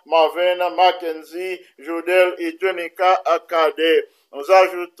 Marvin, Mackenzie, Jodel et Jonica Cadet. Nous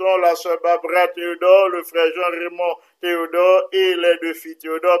ajoutons la sœur Barbara Théodore, le frère Jean-Raymond Théodore et les deux filles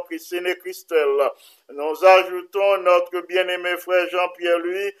Théodore, Christine et Christelle. Nous ajoutons notre bien-aimé frère Jean-Pierre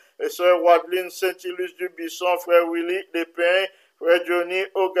Louis et sœur Wadeline Saint-Ilus du Bisson, frère Willy Despins, frère Johnny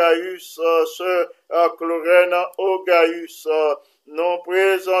Ogaïus, sœur Chlorène Ogaïus. Nous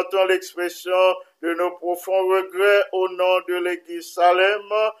présentons l'expression de nos profonds regrets au nom de l'église Salem,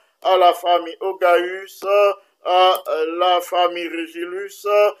 à la famille Ogaïus, à la famille Régilus,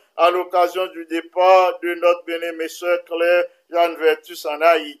 à l'occasion du départ de notre bien-aimée sœur Claire Jeanne Vertus en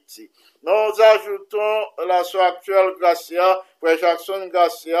Haïti. Nous ajoutons la sœur actuelle Gracia, frère Jackson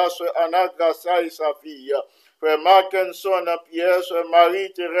Gracia, sœur Anna Gracia et sa fille, frère Markenson Pierre, sœur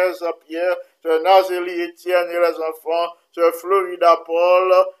Marie-Thérèse Pierre, sœur Nazélie Étienne et les enfants, sœur Florida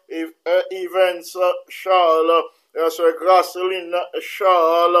Paul et Evans Charles, sœur Graceline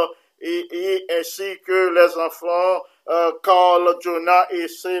Charles, et ainsi que les enfants Carl, Jonah et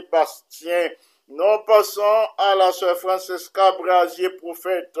Sébastien. Nous passons à la sœur Francesca Brasier,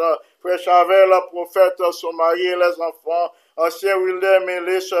 prophète, frère Chavel, prophète, son mari et les enfants, ancien Wilder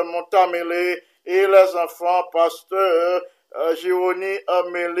Mélé, sœur Monta Mélé et les enfants, pasteur Géonie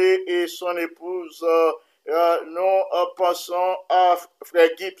Mélé et son épouse. Nous passons à frère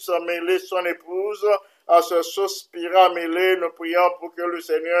Gibbs Mélé, son épouse, à sœur Sospira Mélé. Nous prions pour que le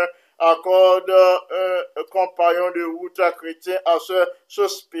Seigneur accorde un compagnon de route chrétien à sœur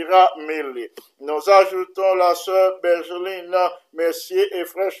Sospira Mélé. Nous ajoutons la sœur Bergeline Messier et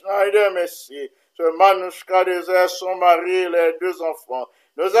frère Schneider Messier, sœur Manouchka Désert, son mari et les deux enfants,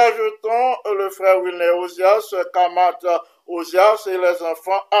 Nous ajoutons le frère Wilner Ozias, Kamat Ozias et les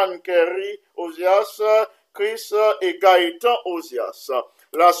enfants Anne-Kerry Ozias, Chris et Gaëtan Ozias.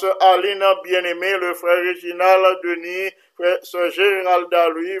 La sœur Aline bien-aimée, le frère Réginald Denis, frère sœur Gérald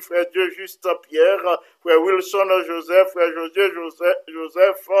Louis, frère Dieu Juste Pierre, frère Wilson Joseph, frère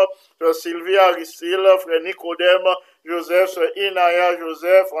Joseph, sœur Sylvie Aristide, frère Nicodème Joseph, sœur Inaya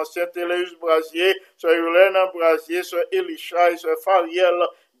Joseph, ancien Téléus Brasier, sœur Hélène Brasier, sœur Elisha et sœur Fariel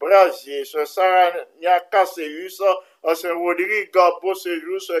Brasier, sœur Sarah Casseus, sœur Rodrigue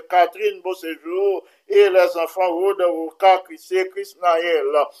Beauséjour, sœur Catherine Beauséjour et les enfants Rode, Roca, Chrissé, Chris Naël.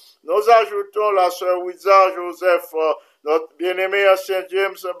 Nous ajoutons la sœur Wiza Joseph, notre bien-aimé ancien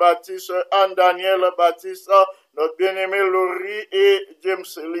James Baptiste, Anne-Daniel Baptiste, notre bien-aimé Laurie et James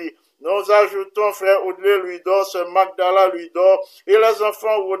Lee. Nous ajoutons frère Audley Louis-Dor, sœur Magdala Louis-Dor et les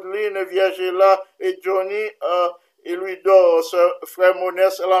enfants Woodline, Viergela et Johnny et Louis-Dor, frère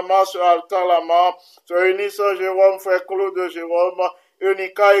Monès Lama, sœur Alta Lama, sœur Eunice Jérôme, frère Claude Jérôme,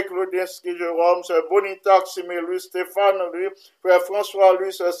 Unica et Claudinski Jérôme, sœur Bonita Ximelu, Stéphane lui, frère François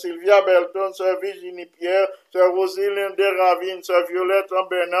lui, sœur Sylvia Belton, sœur Virginie Pierre, sœur Roselyne Desravines, sœur Violette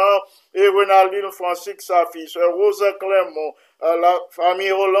Bernard et Renaldine Francis, sa fille, sœur Rose Clément, la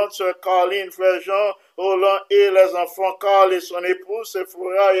famille Roland, sœur Caroline, frère Jean Roland et les enfants Carl et son épouse,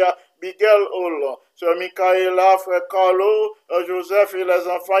 Sephora et Miguel Roland, sœur Michaela, frère Carlo, Joseph et les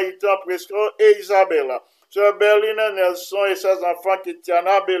enfants Ethan Presco et Isabella. Sœur Berlina Nelson et ses enfants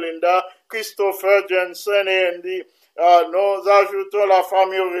Kitiana, Belinda, Christopher, Jensen et Andy. Nous ajoutons la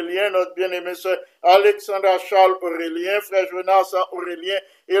famille Aurélien, notre bien-aimé sœur Alexandra Charles Aurélien, frère Jonas Aurélien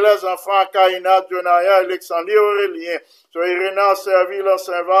et les enfants Kaina, Jonaya, Alexandrie Aurélien. Sœur Irina Serville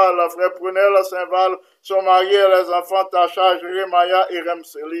Saint-Val, frère Prunel Saint-Val, son mari et les enfants Tacha, Jérémia et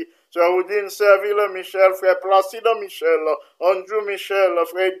Remseli. Sœur Oudine Serville Michel, frère Placide Michel, Andrew Michel,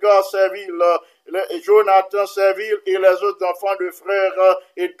 frère Edgar Serville, Jonathan Serville et les autres enfants de frère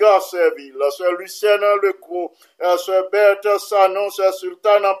Edgar Serville, sœur Lucienne Lecroix, sœur Berthe Sanon, sœur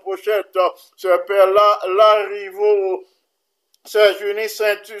Sultane Pochette, sœur Perla Larivo, sœur Junie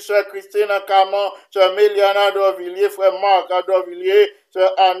Saint-Tu, sœur Christine Caman, sœur Méliana Dorvilliers, frère Marc Dorvilliers,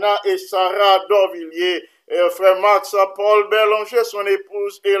 sœur Anna et Sarah Dorvilliers, et frère Max Paul Berlanger, son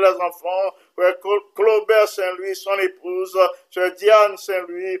épouse et les enfants, frère Claubert Saint-Louis, son épouse, sœur Diane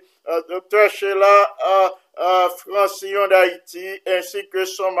Saint-Louis, docteur Sheila Francillon d'Haïti, ainsi que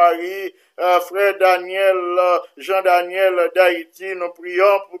son mari, frère Daniel, Jean-Daniel d'Haïti. Nous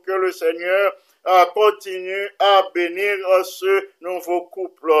prions pour que le Seigneur continue à bénir ce nouveau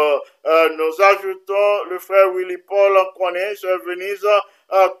couple. Nous ajoutons le frère Willy Paul Corneille, sœur Venise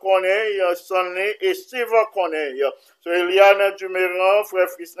Corneille, Stanley et Steve Corneille. Sœur Eliane Duméran, frère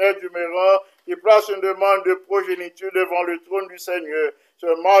Frisnet Duméran, qui place une demande de progéniture devant le trône du Seigneur.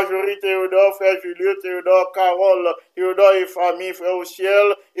 Sœur Marjorie Théodore, frère Julieu Théodore, Carole Théodore et famille, frère au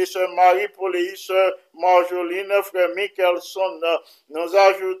ciel, et sœur Marie Pauléis, sœur Marjoline, frère Michelson. Nous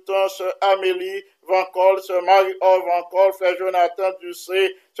ajoutons sœur Amélie Vancol, sœur Marie-Or Vancol, frère Jonathan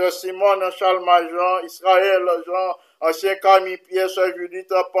Ducé, sœur Simone Charles-Majan, Israël Jean, ancien Camille Pierre, sœur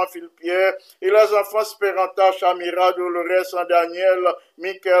Judith Pamphile Pierre, et les enfants Spéranta, Chamira, Dolores, Daniel,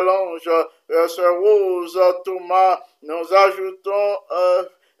 Michel-Ange, sœur Rose, Thomas. Nous ajoutons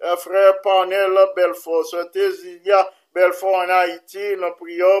frère Parnel Belfort, sœur Tésilia Belfort en Haïti. Nous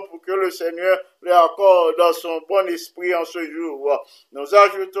prions pour que le Seigneur lui accorde dans son bon esprit en ce jour. Nous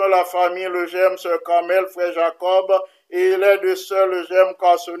ajoutons la famille Legem, sœur Carmel, frère Jacob, et les deux sœurs Legem,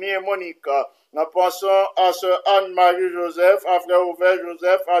 Carsoni et Monica. Nous pensons à sœur Anne-Marie Joseph, à frère Ouvert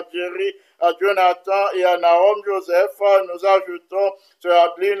Joseph, à Jerry, à Jonathan et à Naom Joseph. Nous ajoutons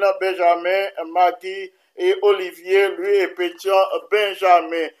sœur Adeline Benjamin, Maggie et Olivier, lui et Pétion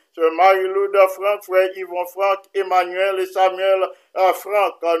Benjamin. Sœur Marie-Lou de Franck, frère Yvon Franck, Emmanuel et Samuel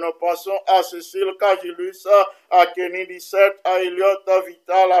Franck. Nous pensons à Cécile Cagilus, à Kenny 17, à Elliot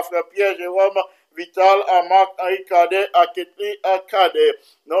Vital, à frère Pierre Jérôme Vital, à Marc-Henri Cadet, à Ketli Cadet.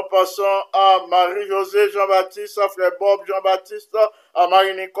 Nous passons à Marie-Josée Jean-Baptiste, à frère Bob Jean-Baptiste, à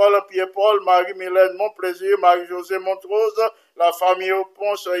Marie-Nicole Pierre-Paul, Marie-Mylène Montplaisir, Marie-Josée Montrose, la famille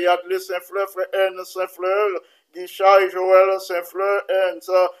Oponce, Yadley Saint-Fleur, frère N. Saint-Fleur, Guichard et Joël Saint-Fleur,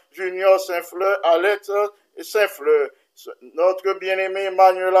 Ernst Junior Saint-Fleur, Alex Saint-Fleur. Notre bien-aimé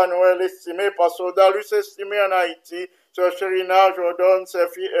Emmanuel Noël estimé, pasteur Dalus estimé en Haïti, sœur Chérina Jordan, ses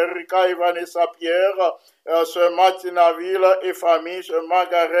filles Erika et Vanessa Pierre, sœur Martina Ville et famille, sœur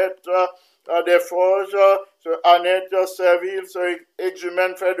Margaret Desforges, sœur Annette Serville, sœur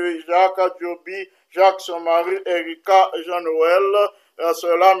Exumène Frère de Jacques, Joby, Jacques son mari, Erika Jean-Noël,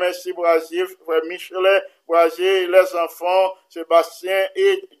 Cela, merci Brasier, frère Michelet, Brasier, les enfants, Sébastien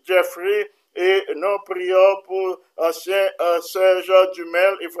et Jeffrey. Et nous prions pour ancien Sœur Jean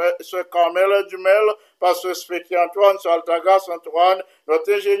Dumel et frère Sœur Carmel Dumel, pasteur Spéki Antoine, Sœur Altagas Antoine,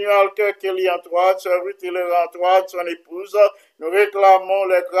 notre ingénieur Alker Kelly Antoine, Sœur Ruth Hiller Antoine, son épouse. Nous réclamons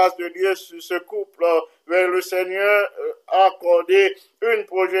les grâces de Dieu sur ce couple. Vers le Seigneur accorder une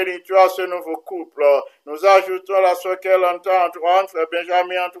progéniture à ce nouveau couple. Nous ajoutons la Sœur Kelanta Antoine, frère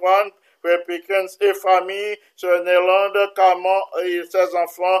Benjamin Antoine, frère Pickens et famille, sœur Nélande, Caman et ses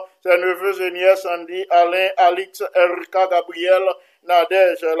enfants, ses neveux et nièces, Andy, Alain, Alix, Erika, Gabriel,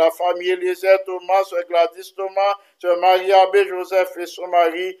 Nadège, la famille Eliezer, Thomas, sœur Gladys Thomas, sœur Marie-Abbé, Joseph et son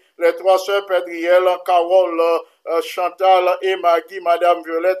mari, les trois sœurs Pédriel, Carole, Chantal et Maggie, Madame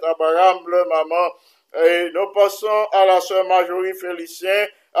Violette, Abraham, leur maman. Et nous passons à la sœur Marjorie Félicien,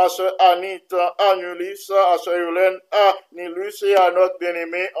 à sœur Anit Anulis, à sœur Yolène Anilus et à notre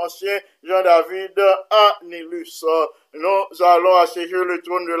bien-aimé ancien Jean-David Anilus. Nous allons asséger le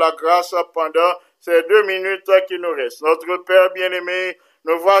trône de la grâce pendant ces 2 minutes qui nous restent. Notre Père bien-aimé,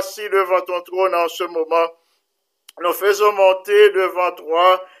 nous voici devant ton trône en ce moment. Nous faisons monter devant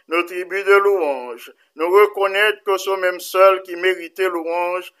toi nos tribus de louanges. Nous reconnaissons que nous sommes même seuls qui méritent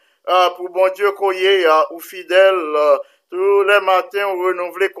louange. Pour bon Dieu qu'on y est, ou fidèle, tous les matins, on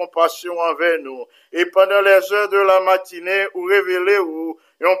renouvelé compassion envers nous. Et pendant les heures de la matinée, ou révélé, ou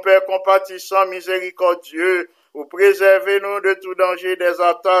un Père compatissant, miséricordieux, ou préservez-nous de tout danger des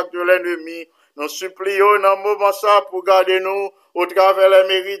attaques de l'ennemi. Nous supplions dans le moment ça pour garder nous au travers les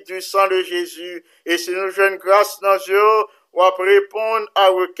mérites du sang de Jésus. Et si nous jouons grâce dans Dieu, ou à répondre à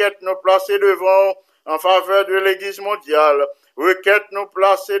requête nous placer devant en faveur de l'Église mondiale. Requête nous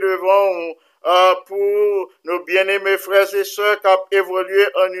placer devant pour nos bien-aimés frères et sœurs qui ont évolué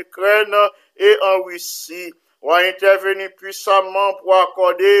en Ukraine et en Russie. On a intervenu puissamment pour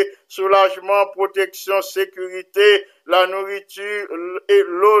accorder soulagement, protection, sécurité, la nourriture et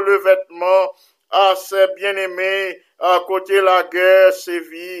l'eau, le vêtement à ces bien-aimés à côté la guerre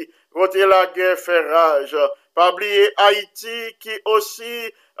sévit, côté la guerre fait rage. Pas oublier Haïti qui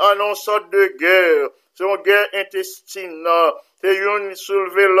aussi annonce une sorte de guerre. C'est une guerre intestine. C'est une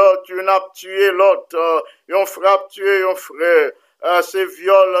soulever l'autre, une a tué l'autre, une frappe tué un frère. C'est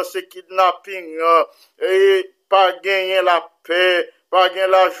viol, c'est kidnapping, et pas gagner la paix, pas gagner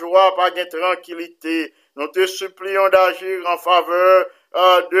la joie, pas gagner tranquillité. Nous te supplions d'agir en faveur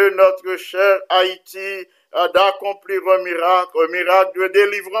de notre cher Haïti, d'accomplir un miracle de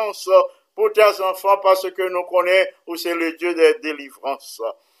délivrance pour tes enfants parce que nous connaissons où c'est le Dieu des délivrances.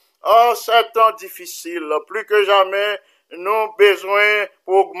 En ces temps difficiles, plus que jamais, nous avons besoin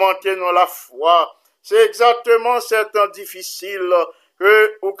pour augmenter la foi. C'est exactement ces temps difficiles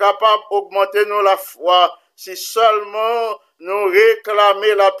que nous sommes capables d'augmenter la foi si seulement nous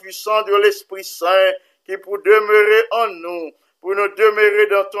réclamons la puissance de l'Esprit Saint qui pour demeurer en nous, pour nous demeurer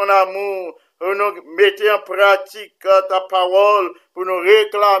dans ton amour, pour nous mettre en pratique ta parole, pour nous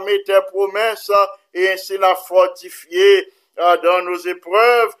réclamer tes promesses et ainsi la fortifier dans nos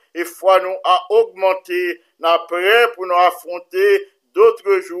épreuves et foi nous a augmenté, n'a prêt pour nous affronter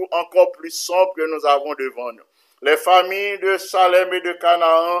d'autres jours encore plus sombres que nous avons devant nous. Les familles de Salem et de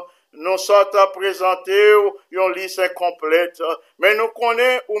Canaan nous sont présentées une liste incomplète, mais nous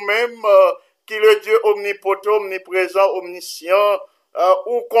connaissons ou même qui le Dieu omnipotent, omniprésent, omniscient,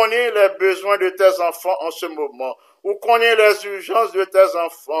 ou connaît les besoins de tes enfants en ce moment, ou connaît les urgences de tes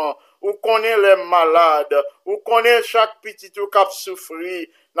enfants, ou connaît les malades, ou connaît chaque petit ou cap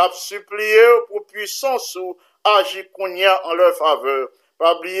souffri, n'a supplié pour puissance ou agir en leur faveur.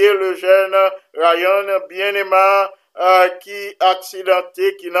 Pas oublier le jeune Ryan bien-aimé qui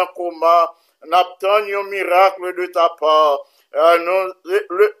accidenté, qui n'a coma, n'attend un miracle de ta part. Nous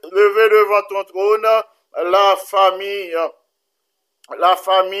lever devant ton trône la famille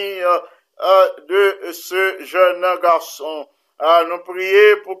de ce jeune garçon. Nous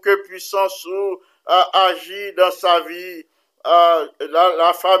prier pour que puissance agisse dans sa vie.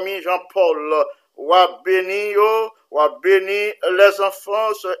 La famille Jean-Paul ou a béni les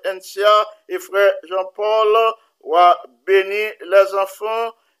enfants, ce Encia et frère Jean-Paul, ou a béni les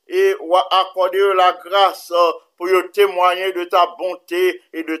enfants et ou a accordé la grâce pour témoigner de ta bonté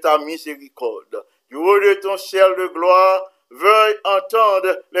et de ta miséricorde. Du haut de ton ciel de gloire, veuille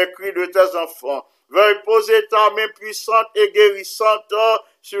entendre les cris de tes enfants. Veuille poser ta main puissante et guérissante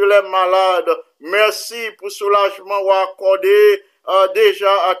sur les malades. Merci pour soulagement ou accordé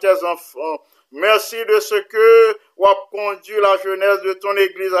déjà à tes enfants. Merci de ce que tu as conduit la jeunesse de ton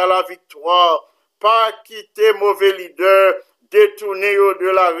église à la victoire. Pas quitter mauvais leader, détourner de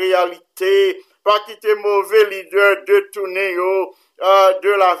la réalité. Pas quitter mauvais leader, détourner de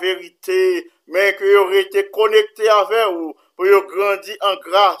la vérité, mais que vous été connecté avec vous, pour vous grandir en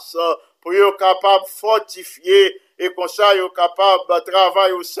grâce, pour vous capable de fortifier, et comme ça, vous capable de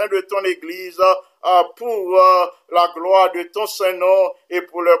travailler au sein de ton église, pour la gloire de ton Saint-Nom et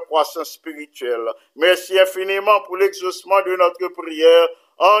pour leur croissance spirituelle. Merci infiniment pour l'exaucement de notre prière.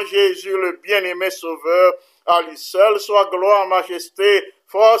 En Jésus, le bien-aimé Sauveur, à lui seul soit gloire, majesté,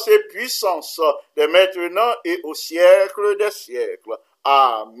 force et puissance, dès maintenant et au siècle des siècles.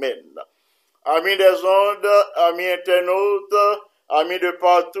 Amen. Amis des ondes, amis internautes, amis de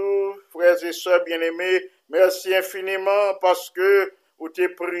partout, frères et sœurs bien-aimés, merci infiniment parce que vous t'es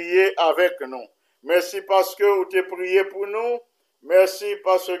prié avec nous. Merci parce que vous t'es prié pour nous. Merci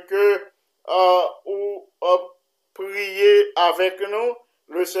parce que vous priez avec nous.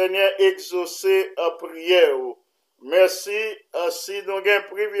 Le Seigneur exaucé à prière. Merci si nous avons un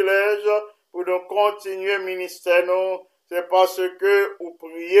privilège pour nous continuer le ministère. C'est parce que vous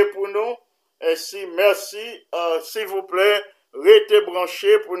priez pour nous. Ainsi, merci. S'il vous plaît, restez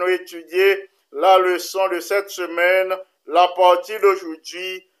branchés pour nous étudier la leçon de cette semaine, la partie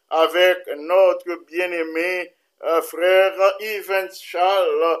d'aujourd'hui, avec notre bien-aimé frère Yves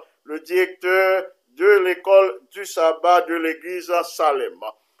Charles, le directeur de l'école du sabbat de l'église Salem.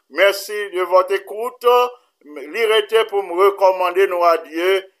 Merci de votre écoute. L'irrité pour me recommander nous à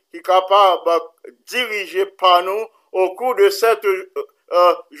Dieu, qui est capable de diriger par nous au cours de cette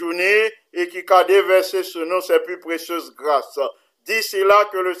journée et qui a déversé sur nous ses plus précieuses grâces. D'ici là,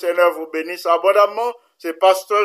 que le Seigneur vous bénisse abondamment. C'est pasteur